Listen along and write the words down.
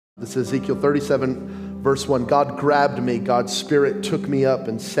This is Ezekiel 37, verse 1. God grabbed me. God's Spirit took me up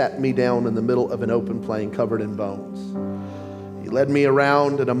and sat me down in the middle of an open plain covered in bones. He led me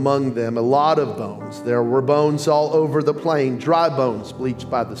around, and among them a lot of bones. There were bones all over the plain, dry bones bleached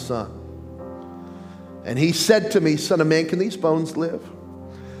by the sun. And he said to me, Son of man, can these bones live?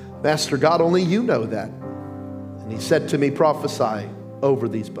 Master God, only you know that. And he said to me, prophesy over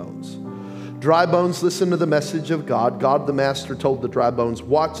these bones. Dry bones, listen to the message of God. God the Master told the dry bones,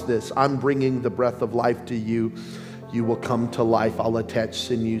 watch this. I'm bringing the breath of life to you. You will come to life. I'll attach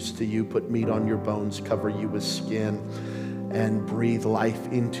sinews to you, put meat on your bones, cover you with skin, and breathe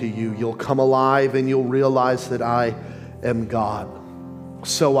life into you. You'll come alive and you'll realize that I am God.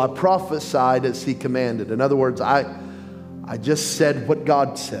 So I prophesied as he commanded. In other words, I just said what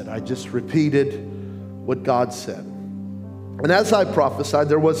God said. I just repeated what God said. And as I prophesied,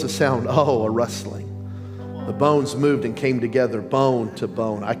 there was a sound, a rustling. The bones moved and came together, bone to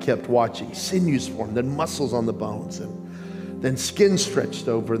bone. I kept watching. Sinews formed, then muscles on the bones, and then skin stretched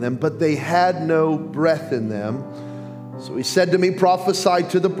over them, but they had no breath in them. So he said to me, prophesy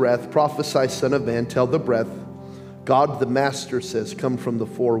to the breath, prophesy, Son of man, tell the breath. God the Master says, come from the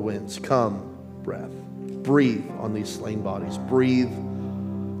four winds, come, breath. Breathe on these slain bodies, breathe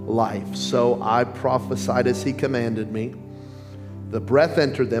life. So I prophesied as he commanded me. The breath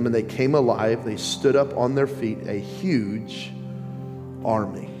entered them and they came alive. They stood up on their feet, a huge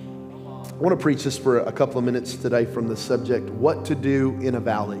army. I want to preach this for a couple of minutes today from the subject, what to do in a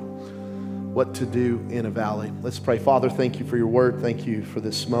valley. What to do in a valley. Let's pray. Father, thank you for your word. Thank you for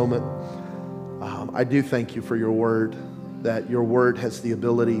this moment. I do thank you for your word, that your word has the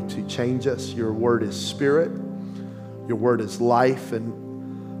ability to change us. Your word is spirit. Your word is life.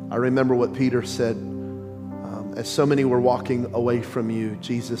 And I remember what Peter said. As so many were walking away from you,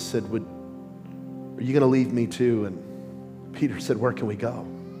 Jesus said, are you going to leave me too? And Peter said, where can we go?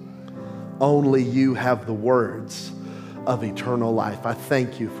 Only you have the words of eternal life. I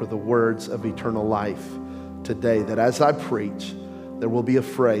thank you for the words of eternal life today, that as I preach, there will be a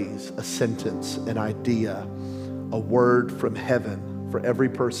phrase, a sentence, an idea, a word from heaven for every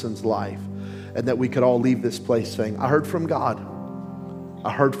person's life, and that we could all leave this place saying, I heard from God. I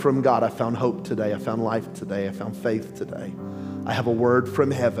heard from God. I found hope today. I found life today. I found faith today. I have a word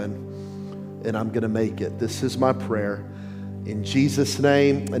from heaven, and I'm going to make it. This is my prayer. In Jesus'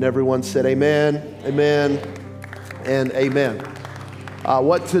 name, and everyone said amen, amen, and amen.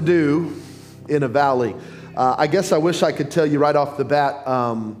 What to do in a valley. I guess I wish I could tell you right off the bat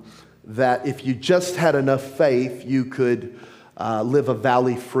that if you just had enough faith, you could live a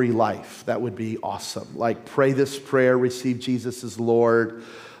valley-free life. That would be awesome. Like, pray this prayer, receive Jesus as Lord,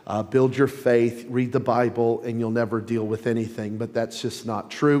 build your faith, read the Bible, and you'll never deal with anything. But that's just not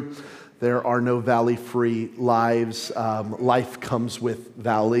true. There are no valley-free lives. Life comes with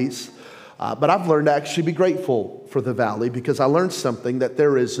valleys. But I've learned to actually be grateful for the valley, because I learned something, that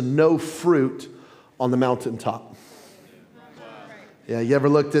there is no fruit on the mountaintop. Yeah, you ever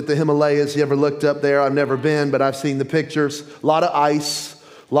looked at the Himalayas? You ever looked up there? I've never been, but I've seen the pictures. A lot of ice,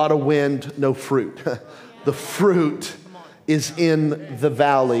 a lot of wind, no fruit. The fruit is in the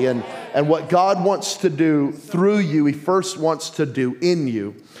valley. And what God wants to do through you, he first wants to do in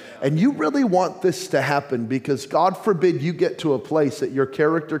you. And you really want this to happen, because God forbid you get to a place that your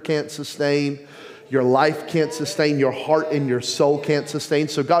character can't sustain, your life can't sustain, your heart and your soul can't sustain.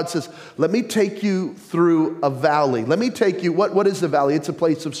 So God says, let me take you through a valley. Let me take you, what is the valley? It's a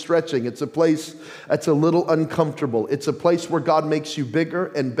place of stretching. It's a place that's a little uncomfortable. It's a place where God makes you bigger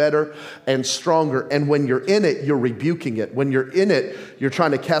and better and stronger. And when you're in it, you're rebuking it. When you're in it, you're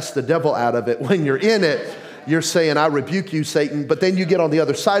trying to cast the devil out of it. When you're in it, you're saying, I rebuke you, Satan. But then you get on the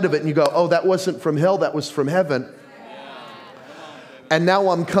other side of it and you go, oh, that wasn't from hell, that was from heaven. And now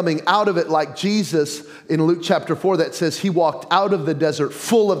I'm coming out of it like Jesus in Luke chapter 4 that says he walked out of the desert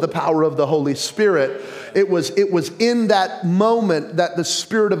full of the power of the Holy Spirit. It was in that moment that the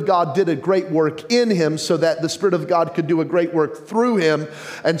Spirit of God did a great work in him, so that the Spirit of God could do a great work through him.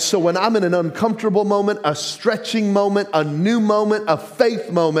 And so when I'm in an uncomfortable moment, a stretching moment, a new moment, a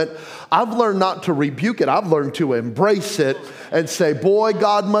faith moment, I've learned not to rebuke it. I've learned to embrace it and say, boy,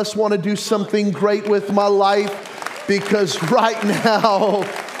 God must want to do something great with my life. Because right now,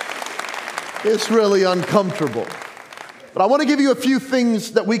 it's really uncomfortable. But I want to give you a few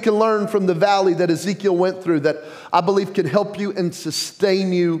things that we can learn from the valley that Ezekiel went through that I believe can help you and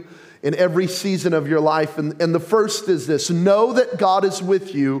sustain you in every season of your life. And the first is this: know that God is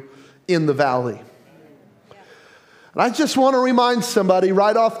with you in the valley. And I just want to remind somebody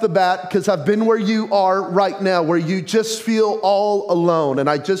right off the bat, because I've been where you are right now, where you just feel all alone. And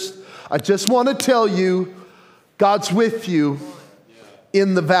I just want to tell you, God's with you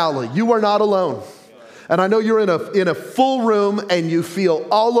in the valley. You are not alone. And I know you're in a full room and you feel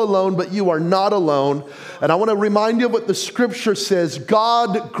all alone, but you are not alone. And I want to remind you of what the scripture says.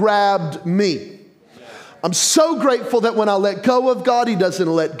 God grabbed me. I'm so grateful that when I let go of God, he doesn't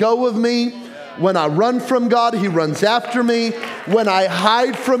let go of me. When I run from God, he runs after me. When I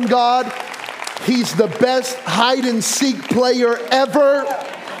hide from God, he's the best hide and seek player ever.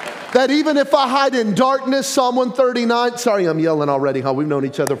 That even if I hide in darkness, Psalm 139, sorry, I'm yelling already, huh? We've known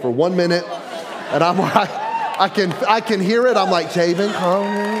each other for 1 minute. And I can hear it. I'm like, Jabin,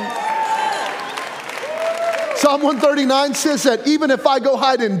 come. Psalm 139 says that even if I go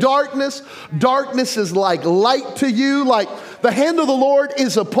hide in darkness, darkness is like light to you, like the hand of the Lord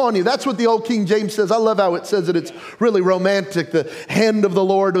is upon you. That's what the old King James says. I love how it says it. It's really romantic. The hand of the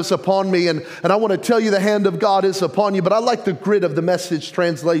Lord is upon me. And I want to tell you the hand of God is upon you. But I like the grit of the Message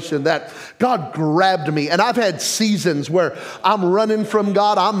translation that God grabbed me. And I've had seasons where I'm running from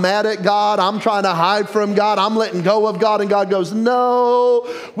God. I'm mad at God. I'm trying to hide from God. I'm letting go of God. And God goes, no,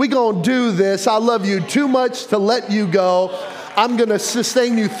 we're going to do this. I love you too much to let you go. I'm going to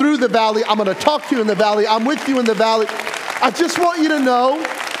sustain you through the valley. I'm going to talk to you in the valley. I'm with you in the valley. I just want you to know,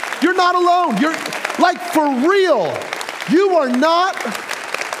 you're not alone. You're like, for real, you are not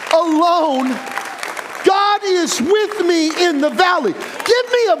alone. God is with me in the valley.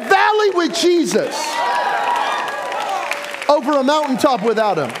 Give me a valley with Jesus over a mountaintop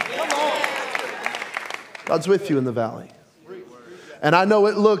without him. God's with you in the valley. And I know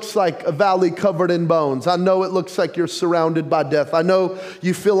it looks like a valley covered in bones. I know it looks like you're surrounded by death. I know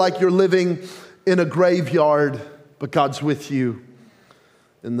you feel like you're living in a graveyard, but God's with you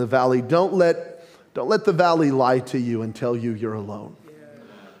in the valley. Don't let the valley lie to you and tell you you're alone.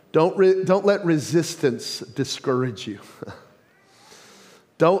 Don't let resistance discourage you.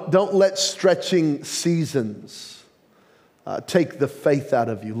 Don't let stretching seasons take the faith out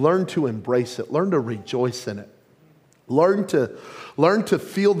of you. Learn to embrace it. Learn to rejoice in it. Learn to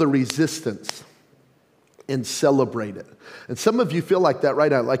feel the resistance and celebrate it. And some of you feel like that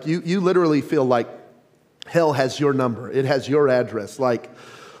right now. Like you literally feel like hell has your number. It has your address. Like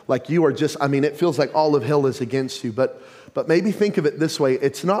you are just, I mean, it feels like all of hell is against you. But maybe think of it this way.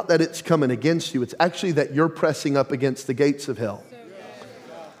 It's not that it's coming against you. It's actually that you're pressing up against the gates of hell.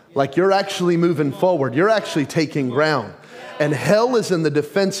 Like you're actually moving forward. You're actually taking ground. And hell is in the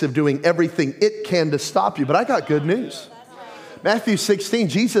defensive, doing everything it can to stop you. But I got good news. Matthew 16,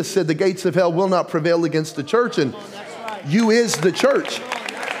 Jesus said the gates of hell will not prevail against the church. And you is the church.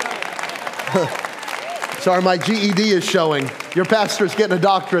 Sorry, my GED is showing. Your pastor's getting a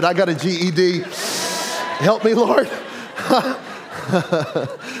doctorate. I got a GED. Help me, Lord.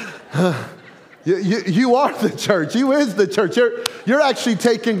 You are the church. You is the church. You're actually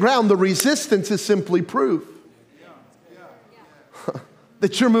taking ground. The resistance is simply proof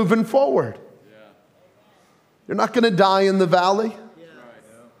that you're moving forward. You're not going to die in the valley.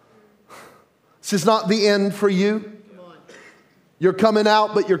 This is not the end for you. You're coming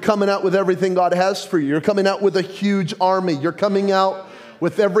out, but you're coming out with everything God has for you. You're coming out with a huge army. You're coming out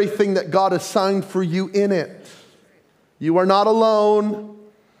with everything that God assigned for you in it. You are not alone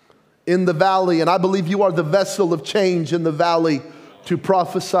in the valley, and I believe you are the vessel of change in the valley to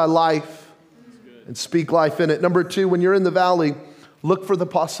prophesy life and speak life in it. Number 2, when you're in the valley, look for the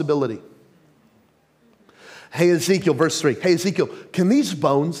possibility. Hey, Ezekiel, verse 3. Hey, Ezekiel, can these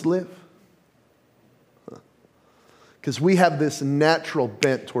bones live? Because we have this natural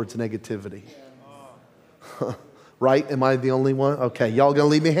bent towards negativity. Right? Am I the only one? Okay, y'all gonna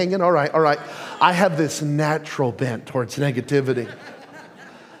leave me hanging? All right. I have this natural bent towards negativity.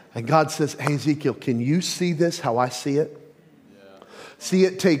 And God says, hey, Ezekiel, can you see this how I see it? Yeah. See,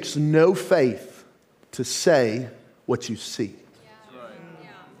 it takes no faith to say what you see.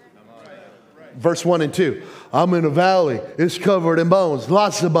 Verse 1 and 2. I'm in a valley. It's covered in bones.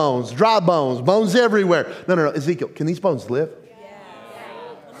 Lots of bones. Dry bones. Bones everywhere. No. Ezekiel, can these bones live?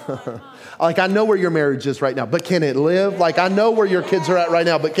 Yeah. Like, I know where your marriage is right now, but can it live? Like, I know where your kids are at right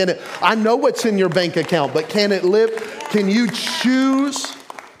now, but can it? I know what's in your bank account, but can it live? Can you choose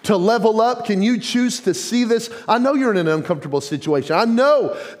to level up? Can you choose to see this? I know you're in an uncomfortable situation. I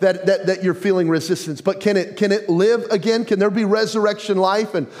know that you're feeling resistance, but can it live again? Can there be resurrection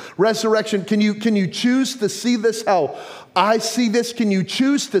life and resurrection? Can you choose to see this how I see this? Can you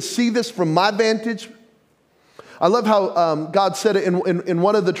choose to see this from my vantage? I love how God said it in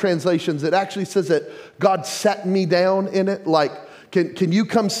one of the translations. It actually says that God sat me down in it. Like, can you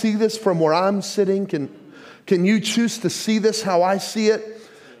come see this from where I'm sitting? Can you choose to see this how I see it?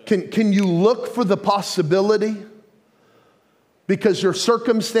 Can you look for the possibility? Because your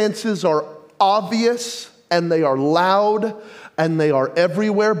circumstances are obvious and they are loud and they are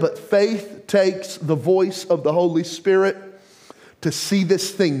everywhere, but faith takes the voice of the Holy Spirit to see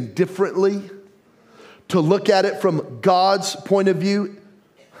this thing differently, to look at it from God's point of view.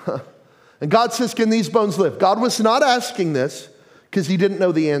 And God says, can these bones live? God was not asking this because he didn't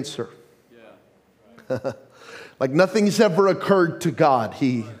know the answer. Yeah. Like nothing's ever occurred to God.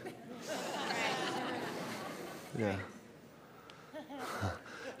 He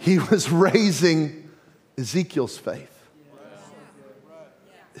was raising Ezekiel's faith.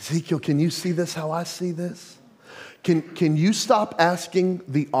 Ezekiel, can you see this how I see this? Can you stop asking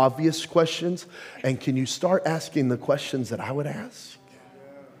the obvious questions and can you start asking the questions that I would ask?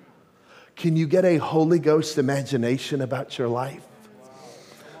 Can you get a Holy Ghost imagination about your life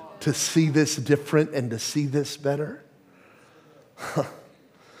to see this different and to see this better?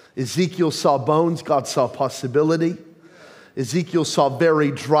 Ezekiel saw bones, God saw possibility. Ezekiel saw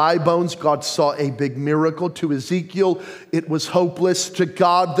very dry bones. God saw a big miracle. To Ezekiel, it was hopeless. To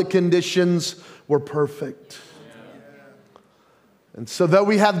God, the conditions were perfect. And so though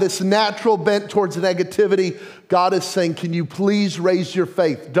we have this natural bent towards negativity, God is saying, can you please raise your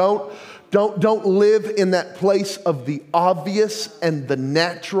faith? Don't live in that place of the obvious and the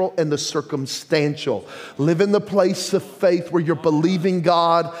natural and the circumstantial. Live in the place of faith where you're believing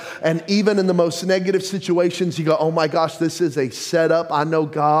God. And even in the most negative situations, you go, oh my gosh, this is a setup. I know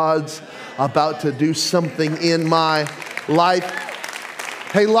God's about to do something in my life.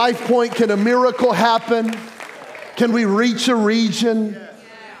 Hey, Life Point, can a miracle happen? Can we reach a region?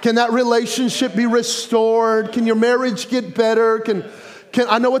 Can that relationship be restored? Can your marriage get better? Can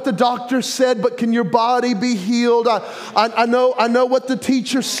I know what the doctor said, but can your body be healed? I know what the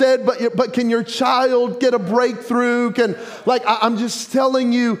teacher said, but can your child get a breakthrough? I'm just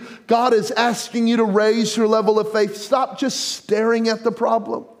telling you, God is asking you to raise your level of faith. Stop just staring at the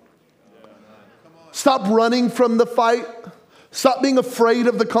problem. Stop running from the fight. Stop being afraid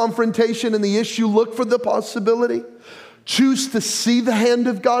of the confrontation and the issue. Look for the possibility. Choose to see the hand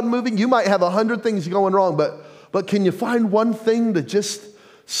of God moving. You might have 100 things going wrong, but can you find one thing to just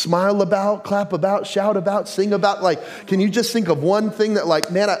smile about, clap about, shout about, sing about? Can you just think of one thing that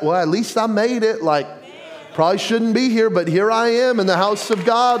at least I made it. Probably shouldn't be here, but here I am in the house of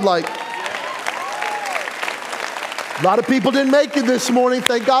God. A lot of people didn't make it this morning.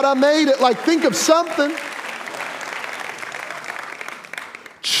 Thank God I made it. Think of something.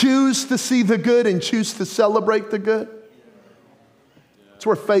 Choose to see the good and choose to celebrate the good. That's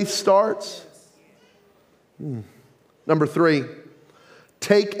where faith starts. Number 3,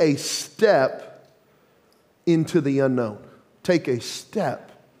 take a step into the unknown. Take a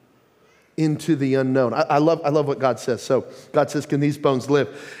step into the unknown. I love what God says. So God says, can these bones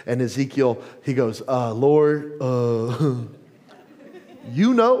live? And Ezekiel, he goes, Lord,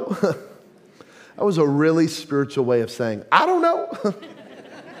 you know. That was a really spiritual way of saying, I don't know.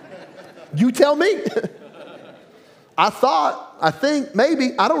 You tell me. I think,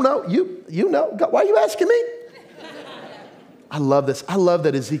 maybe, I don't know. You know. God, why are you asking me? I love this. I love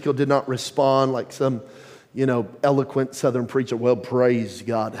that Ezekiel did not respond like some, eloquent Southern preacher. Well, praise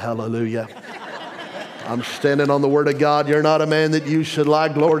God. Hallelujah. I'm standing on the word of God. You're not a man that you should lie.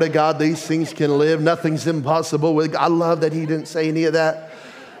 Glory to God. These things can live. Nothing's impossible with God. I love that he didn't say any of that.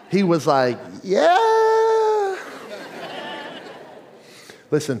 He was like, yeah.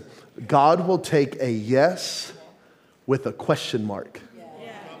 Listen, God will take a yes with a question mark.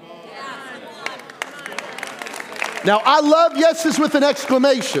 Now, I love yeses with an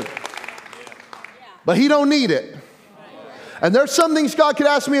exclamation, but he don't need it. And there's some things God could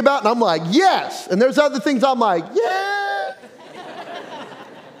ask me about, and I'm like, yes. And there's other things I'm like, yeah.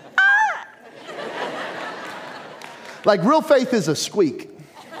 Real faith is a squeak.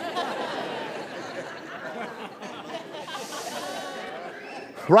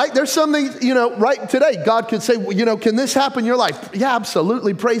 Right? There's something, right today, God could say, can this happen in your life? Yeah,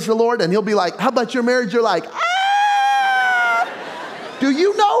 absolutely. Praise the Lord. And he'll be like, how about your marriage? You're like, do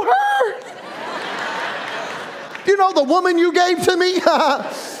you know her? Do you know the woman you gave to me?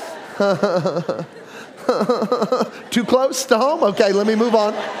 Too close to home? Okay, let me move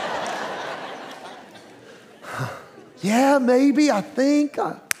on. Yeah, maybe, I think.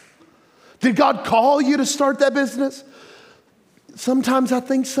 Did God call you to start that business? Sometimes I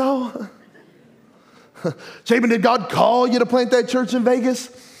think so. Jabin, did God call you to plant that church in Vegas?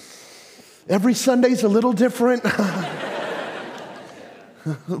 Every Sunday's a little different.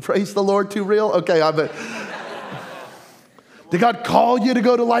 Praise the Lord, too real? Okay, I bet. Did God call you to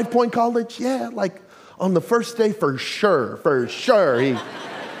go to Life Point College? Yeah, on the first day, for sure, he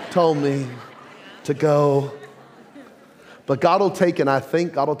told me to go. But God will take, and I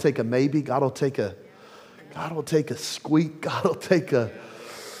think God will take a maybe, God will take a God will take a squeak. God will take a,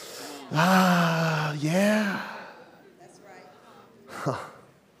 yeah. That's right. Huh.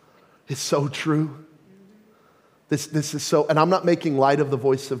 It's so true. This is so, and I'm not making light of the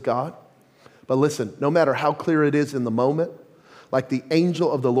voice of God, but listen, no matter how clear it is in the moment, like the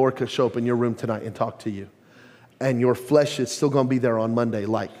angel of the Lord could show up in your room tonight and talk to you, and your flesh is still going to be there on Monday.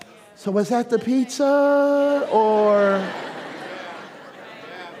 Like, so was that the pizza or?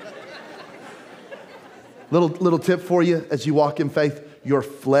 Little tip for you as you walk in faith: your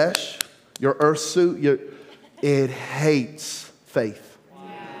flesh, your earth suit, it hates faith.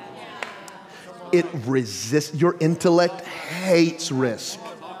 It resists. Your intellect hates risk.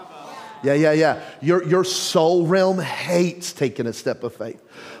 Yeah. Your soul realm hates taking a step of faith.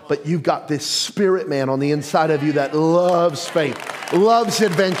 But you've got this spirit man on the inside of you that loves faith, loves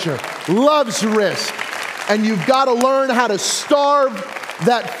adventure, loves risk. And you've got to learn how to starve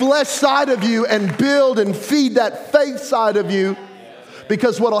that flesh side of you and build and feed that faith side of you.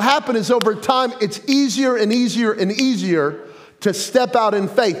 Because what will happen is over time, it's easier and easier and easier to step out in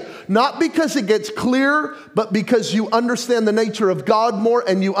faith. Not because it gets clearer, but because you understand the nature of God more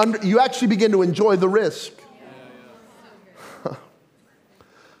and you actually begin to enjoy the risk.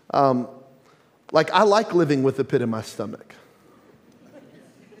 Like, I like living with a pit in my stomach.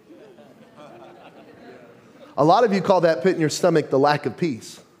 A lot of you call that pit in your stomach the lack of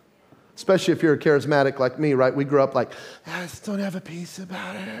peace. Especially if you're a charismatic like me, right? We grew up like, I just don't have a peace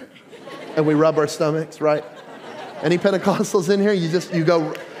about it. And we rub our stomachs, right? Any Pentecostals in here? You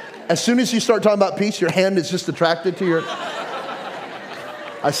go, as soon as you start talking about peace, your hand is just attracted to your,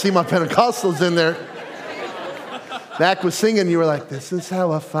 I see my Pentecostals in there. Mac was singing, you were like, this is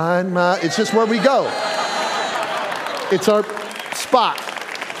how I find my, it's just where we go. It's our spot.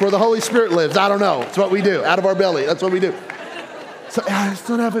 It's where the Holy Spirit lives. I don't know. It's what we do. Out of our belly. That's what we do. So I just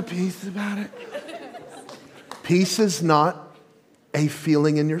don't have a peace about it. Peace is not a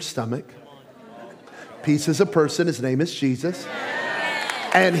feeling in your stomach. Peace is a person. His name is Jesus.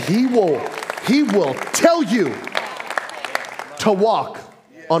 And he will tell you to walk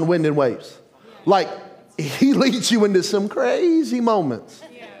on wind and waves. Like, he leads you into some crazy moments.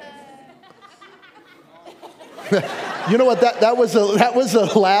 You know what? That was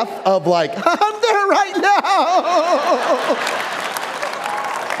a laugh of like, I'm there right now.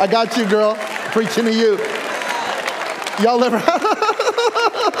 I got you, girl. Preaching to you. Y'all ever?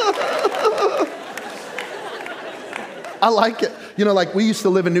 I like it. You know, like we used to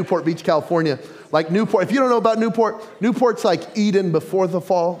live in Newport Beach, California. Like Newport, if you don't know about Newport, Newport's like Eden before the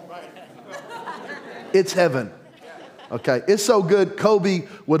fall. It's heaven. Okay, it's so good. Kobe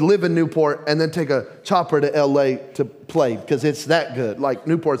would live in Newport and then take a chopper to LA to play because it's that good. Like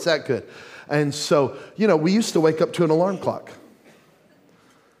Newport's that good. And so, you know, we used to wake up to an alarm clock.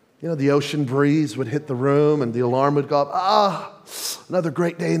 You know, the ocean breeze would hit the room and the alarm would go up. Another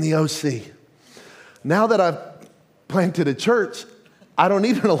great day in the OC. Now that I've planted a church, I don't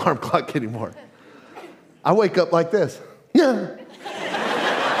need an alarm clock anymore. I wake up like this. Yeah.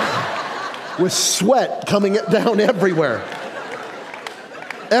 With sweat coming down everywhere.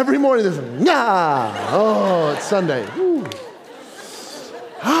 Every morning there's oh, it's Sunday.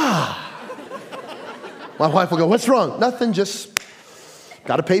 My wife will go, what's wrong? Nothing, just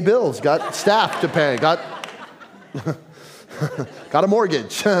got to pay bills, got staff to pay, got a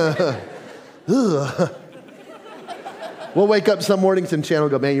mortgage. We'll wake up some mornings and Shannon will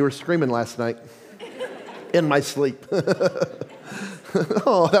go, man, you were screaming last night in my sleep.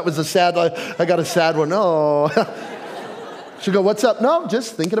 Oh, that was a sad, I got a sad one. Oh. She'll go, what's up? No,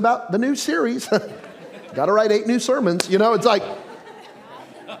 just thinking about the new series. Got to write 8 new sermons. You know, it's like,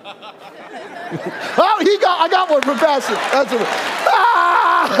 I got one from Pastor. That's what,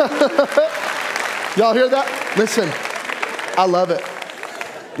 Y'all hear that? Listen, I love it.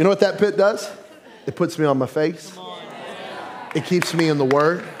 You know what that pit does? It puts me on my face. It keeps me in the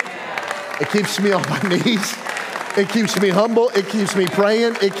Word. It keeps me on my knees. It keeps me humble. It keeps me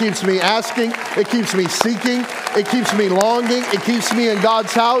praying. It keeps me asking. It keeps me seeking. It keeps me longing. It keeps me in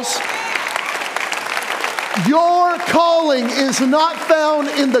God's house. Your calling is not found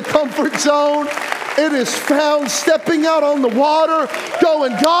in the comfort zone. It is found stepping out on the water,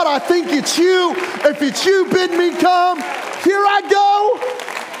 going, God, I think it's you. If it's you, bid me come. Here I go.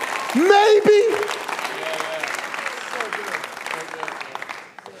 Maybe.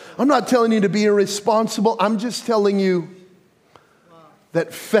 I'm not telling you to be irresponsible. I'm just telling you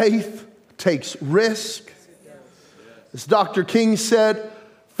that faith takes risk. As Dr. King said,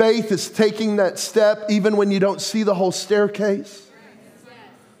 faith is taking that step even when you don't see the whole staircase.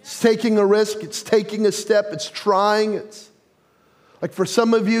 It's taking a risk. It's taking a step. It's trying. Like for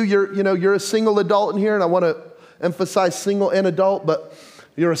some of you, you're a single adult in here, and I want to emphasize single and adult, but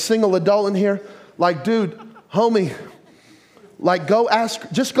you're a single adult in here. Like, dude, homie, like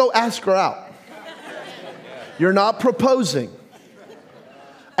just go ask her out. You're not proposing.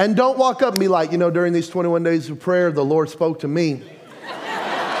 And don't walk up and be like, during these 21 days of prayer, the Lord spoke to me.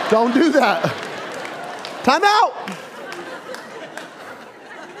 Don't do that. Time out.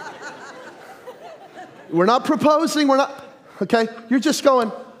 We're not proposing. We're not, okay? You're just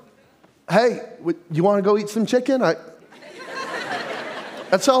going, hey, you want to go eat some chicken?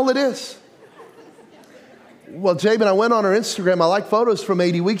 That's all it is. Well, Jabin, I went on her Instagram. I like photos from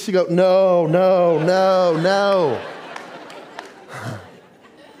 80 weeks ago. No.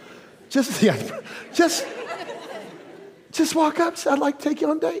 Just walk up. Say, I'd like to take you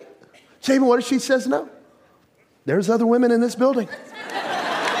on a date. Jabin, what if she says no? There's other women in this building.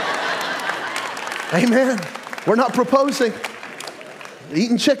 Amen. We're not proposing.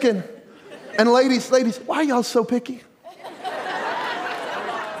 Eating chicken. And ladies, why are y'all so picky?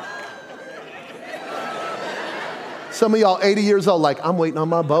 Some of y'all 80 years old, like, I'm waiting on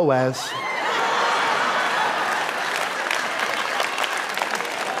my Boaz.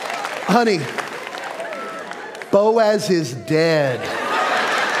 Honey, Boaz is dead.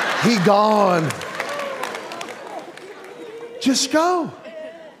 He gone. Just go.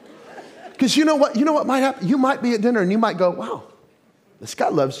 Because you know what might happen? You might be at dinner and you might go, wow, this guy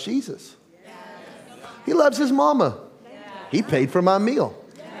loves Jesus. He loves his mama. He paid for my meal.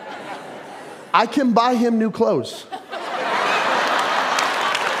 I can buy him new clothes.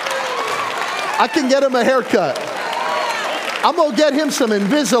 I can get him a haircut. I'm going to get him some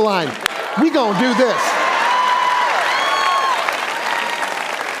Invisalign. We going to do this.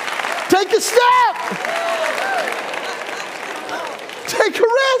 Take a step. Take a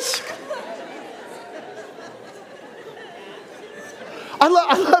risk. I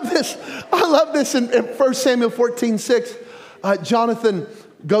love this. I love this in 1 Samuel 14:6. Jonathan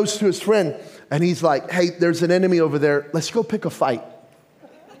goes to his friend and he's like, hey, there's an enemy over there. Let's go pick a fight.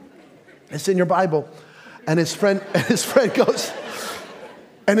 It's in your Bible. And his friend goes,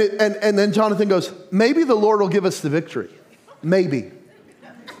 and then Jonathan goes, maybe the Lord will give us the victory. Maybe.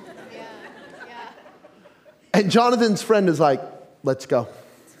 And Jonathan's friend is like, let's go.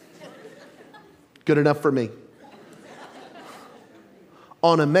 Good enough for me.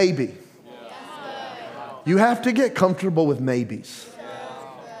 On a maybe. You have to get comfortable with maybes.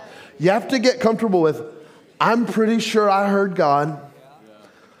 You have to get comfortable with, I'm pretty sure I heard God.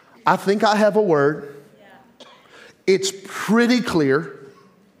 I think I have a word. It's pretty clear.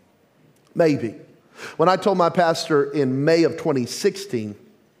 Maybe. When I told my pastor in May of 2016,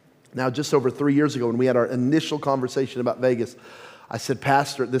 now just over 3 years ago when we had our initial conversation about Vegas, I said,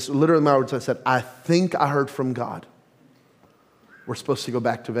 Pastor, this literally my words, I said, I think I heard from God. We're supposed to go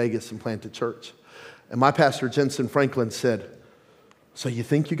back to Vegas and plant a church. And my pastor, Jensen Franklin, said, so you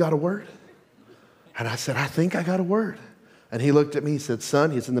think you got a word? And I said, I think I got a word. And he looked at me, he said,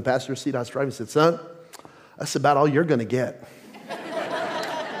 son, he's in the passenger seat, I was driving, he said, son, that's about all you're going to get.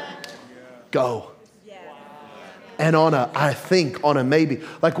 Go. And on a maybe.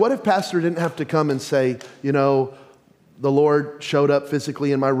 Like what if pastor didn't have to come and say, the Lord showed up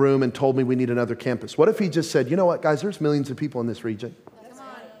physically in my room and told me we need another campus? What if he just said, you know what, guys, there's millions of people in this region.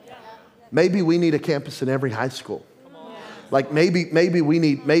 Maybe we need a campus in every high school. Like maybe we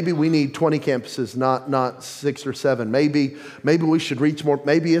need 20 campuses, not 6 or 7. Maybe we should reach more.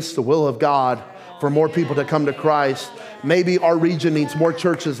 Maybe it's the will of God for more people to come to Christ. Maybe our region needs more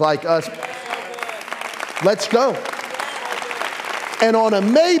churches like us. Let's go. And on a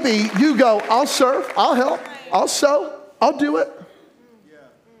maybe, you go, I'll serve, I'll help, I'll sow, I'll do it.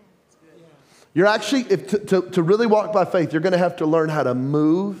 You're actually, to really walk by faith, you're going to have to learn how to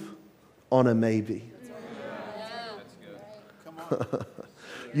move on a maybe.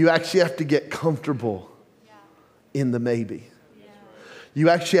 You actually have to get comfortable in the maybe. You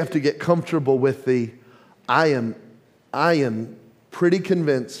actually have to get comfortable with the, I am pretty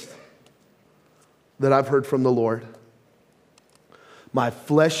convinced that I've heard from the Lord. My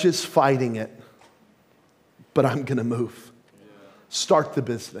flesh is fighting it, but I'm going to move. Start the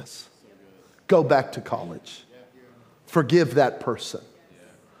business. Go back to college. Forgive that person.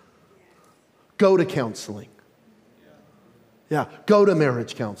 Go to counseling. Yeah, go to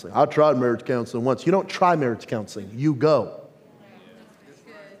marriage counseling. I tried marriage counseling once. You don't try marriage counseling. You go.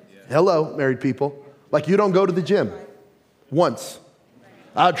 Hello, married people. Like you don't go to the gym once.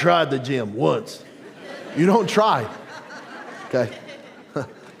 I tried the gym once. You don't try. Okay.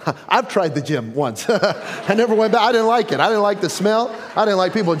 I've tried the gym once. I never went back. I didn't like it. I didn't like the smell. I didn't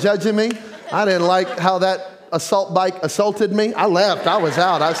like people judging me. I didn't like how that assault bike assaulted me, I left. I was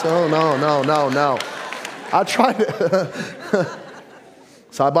out. I said, oh, no. I tried to.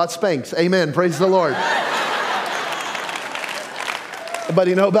 So I bought Spanx. Amen. Praise the Lord. But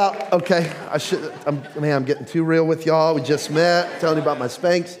you know about, okay, I'm getting too real with y'all. We just met. Telling you about my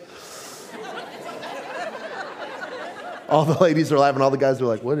Spanx. All the ladies are laughing. All the guys are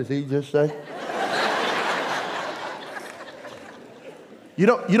like, what did he just say? You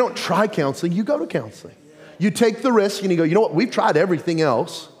don't try counseling. You go to counseling. You take the risk and you go, you know what? We've tried everything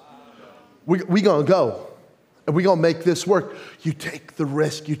else. We're going to go. And we're going to make this work. You take the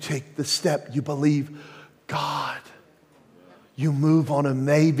risk. You take the step. You believe God. You move on a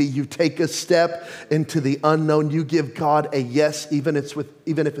maybe. You take a step into the unknown. You give God a yes, even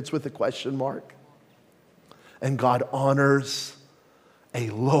if it's with a question mark. And God honors a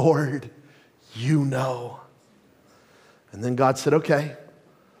Lord, you know. And then God said, okay,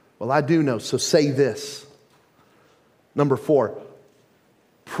 well, I do know, so say this. Number 4,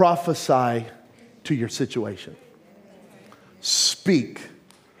 prophesy to your situation. Speak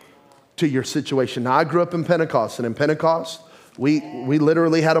to your situation. Now, I grew up in Pentecost, and in Pentecost, we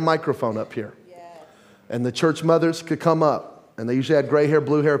literally had a microphone up here. And the church mothers could come up, and they usually had gray hair,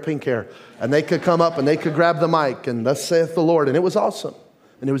 blue hair, pink hair, and they could come up and they could grab the mic, and thus saith the Lord, and it was awesome.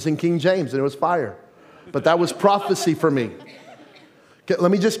 And it was in King James, and it was fire. But that was prophecy for me. Okay,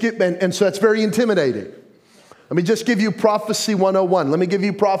 let me just and so that's very intimidating. Let me just give you prophecy 101. Let me give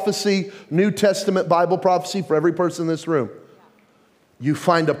you prophecy, New Testament Bible prophecy for every person in this room. You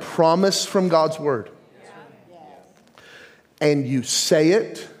find a promise from God's word. And you say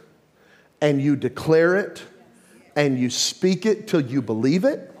it, and you declare it, and you speak it till you believe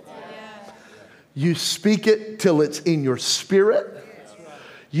it. You speak it till it's in your spirit.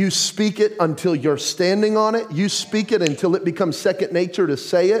 You speak it until you're standing on it. You speak it until it becomes second nature to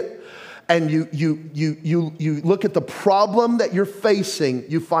say it. And you look at the problem that you're facing.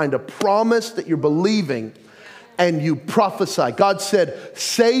 You find a promise that you're believing, and you prophesy. God said,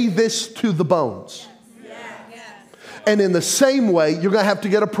 say this to the bones. And in the same way, you're going to have to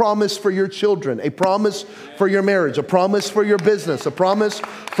get a promise for your children, a promise for your marriage, a promise for your business, a promise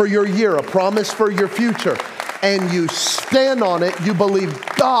for your year, a promise for your future. And you stand on it, you believe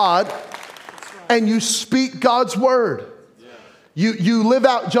God, and you speak God's word. You live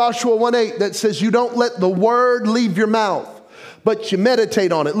out Joshua 1:8 that says you don't let the word leave your mouth, but you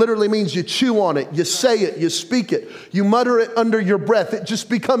meditate on it. Literally means you chew on it, you say it, you speak it, you mutter it under your breath. It just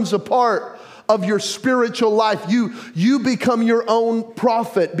becomes a part of your spiritual life. You become your own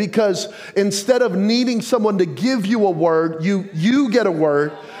prophet, because instead of needing someone to give you a word, you get a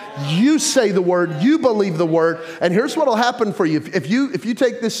word. You say the word, you believe the word, and here's what will happen for you. If you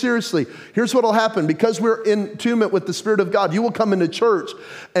take this seriously, here's what will happen. Because we're in tune with the Spirit of God, you will come into church,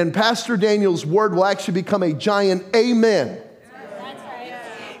 and Pastor Daniel's word will actually become a giant amen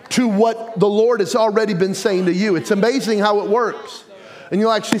to what the Lord has already been saying to you. It's amazing how it works. And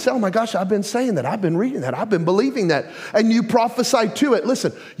you'll actually say, oh my gosh, I've been saying that. I've been reading that. I've been believing that. And you prophesy to it.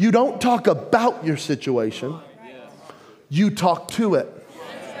 Listen, you don't talk about your situation. You talk to it.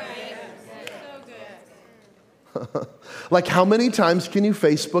 Like, how many times can you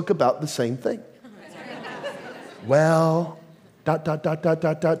Facebook about the same thing? Well, ... How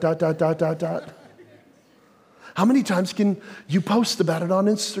many times can you post about it on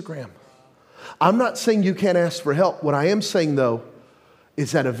Instagram? I'm not saying you can't ask for help. What I am saying, though,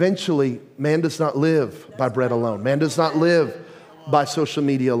 is that eventually man does not live by bread alone. Man does not live by social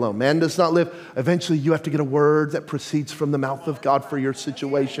media alone. Man does not live. Eventually you have to get a word that proceeds from the mouth of God for your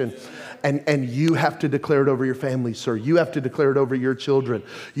situation. And you have to declare it over your family, sir. You have to declare it over your children.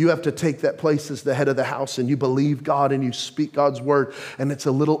 You have to take that place as the head of the house, and you believe God and you speak God's word. And it's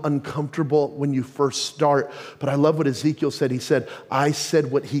a little uncomfortable when you first start. But I love what Ezekiel said. He said, I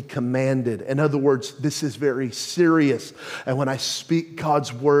said what he commanded. In other words, this is very serious. And when I speak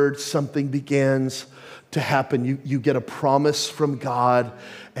God's word, something begins to happen. You get a promise from God,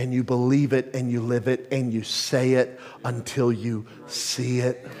 and you believe it, and you live it, and you say it until you see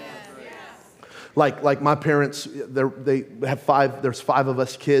it. Like my parents, they have there's 5 of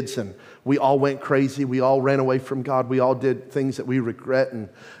us kids, and we all went crazy. We all ran away from God. We all did things that we regret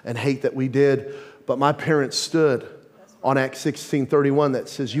and hate that we did. But my parents stood on Acts 16:31 that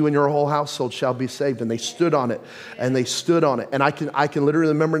says, you and your whole household shall be saved. And they stood on it, and they stood on it. And I can literally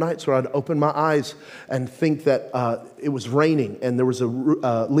remember nights where I'd open my eyes and think that it was raining, and there was a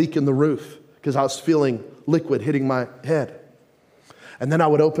leak in the roof because I was feeling liquid hitting my head. And then I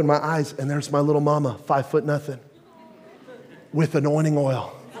would open my eyes, and there's my little mama, 5'0" with anointing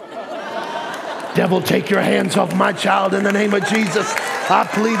oil. Devil, take your hands off my child in the name of Jesus. I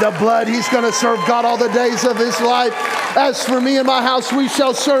plead the blood. He's going to serve God all the days of his life. As for me and my house, we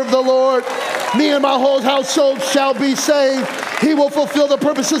shall serve the Lord. Me and my whole household shall be saved. He will fulfill the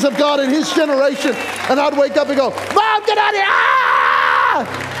purposes of God in his generation. And I'd wake up and go, Mom, get out of here.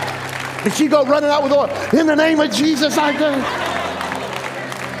 Ah! And she'd go running out with oil. In the name of Jesus, I do.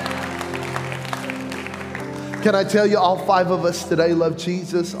 Can I tell you, all 5 of us today love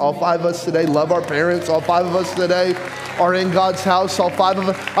Jesus. All 5 of us today love our parents. All 5 of us today are in God's house. All 5 of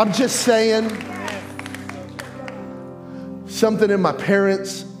us. I'm just saying, something in my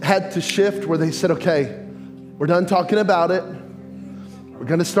parents had to shift where they said, okay, we're done talking about it. We're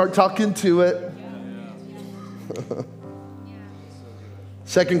going to start talking to it.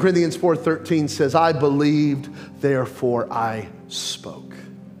 2 Corinthians 4:13 says, I believed, therefore I spoke.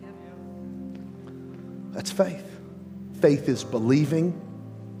 That's faith. Faith is believing.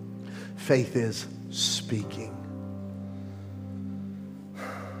 Faith is speaking.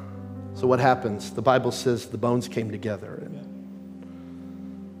 So what happens? The Bible says the bones came together and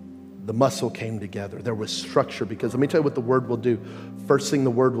the muscle came together. There was structure, because let me tell you what the word will do. First thing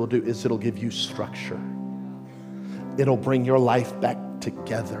the word will do is it'll give you structure. It'll bring your life back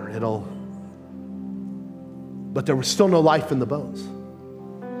together. But there was still no life in the bones.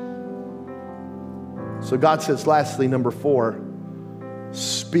 So God says, lastly, number 5,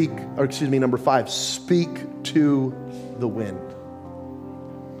 speak to the wind.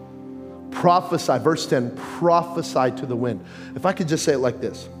 Prophesy, verse 10, prophesy to the wind. If I could just say it like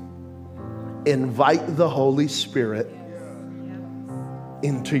this, invite the Holy Spirit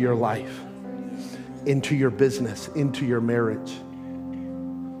into your life, into your business, into your marriage.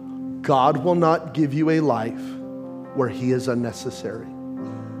 God will not give you a life where he is unnecessary.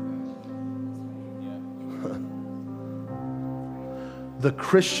 The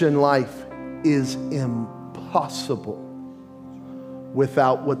Christian life is impossible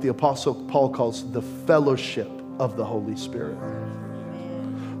without what the Apostle Paul calls the fellowship of the Holy Spirit.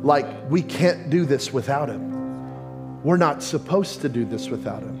 Like, we can't do this without him. We're not supposed to do this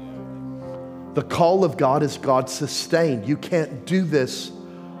without him. The call of God is God sustained. You can't do this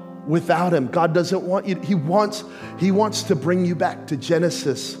without him. God doesn't want you. He wants to bring you back to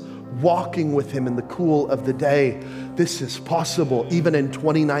Genesis, walking with him in the cool of the day. This is possible even in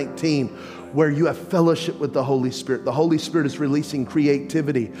 2019, where you have fellowship with the Holy Spirit. The Holy Spirit is releasing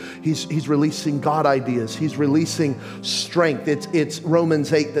creativity. He's releasing God ideas. He's releasing strength. It's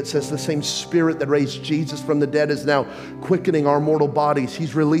Romans 8 that says the same Spirit that raised Jesus from the dead is now quickening our mortal bodies.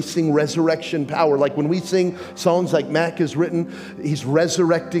 He's releasing resurrection power. Like when we sing songs like Mac has written, he's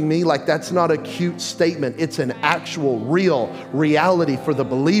resurrecting me. Like, that's not a cute statement. It's an actual, real reality for the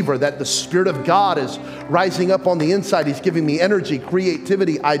believer, that the Spirit of God is rising up on the inside. He's giving me energy,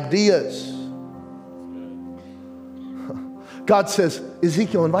 creativity, ideas. God says,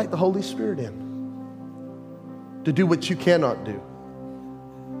 Ezekiel, invite the Holy Spirit in to do what you cannot do.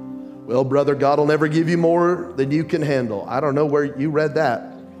 Well, brother, God will never give you more than you can handle. I don't know where you read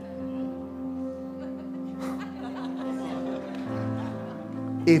that.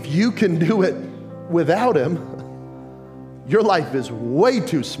 If you can do it without him, your life is way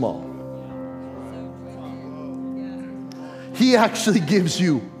too small. He actually gives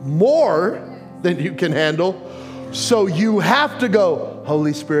you more than you can handle. So you have to go,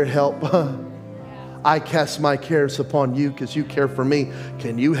 Holy Spirit, help. I cast my cares upon you because you care for me.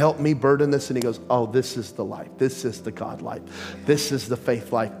 Can you help me burden this? And he goes, oh, this is the life. This is the God life. This is the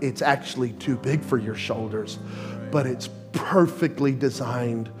faith life. It's actually too big for your shoulders, but it's perfectly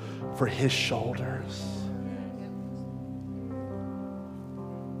designed for his shoulders.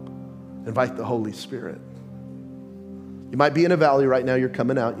 Invite the Holy Spirit. You might be in a valley right now. You're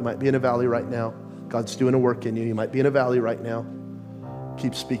coming out. You might be in a valley right now. God's doing a work in you. You might be in a valley right now.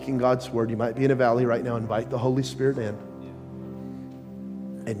 Keep speaking God's word. You might be in a valley right now. Invite the Holy Spirit in.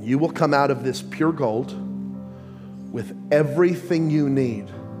 And you will come out of this pure gold with everything you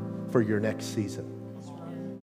need for your next season.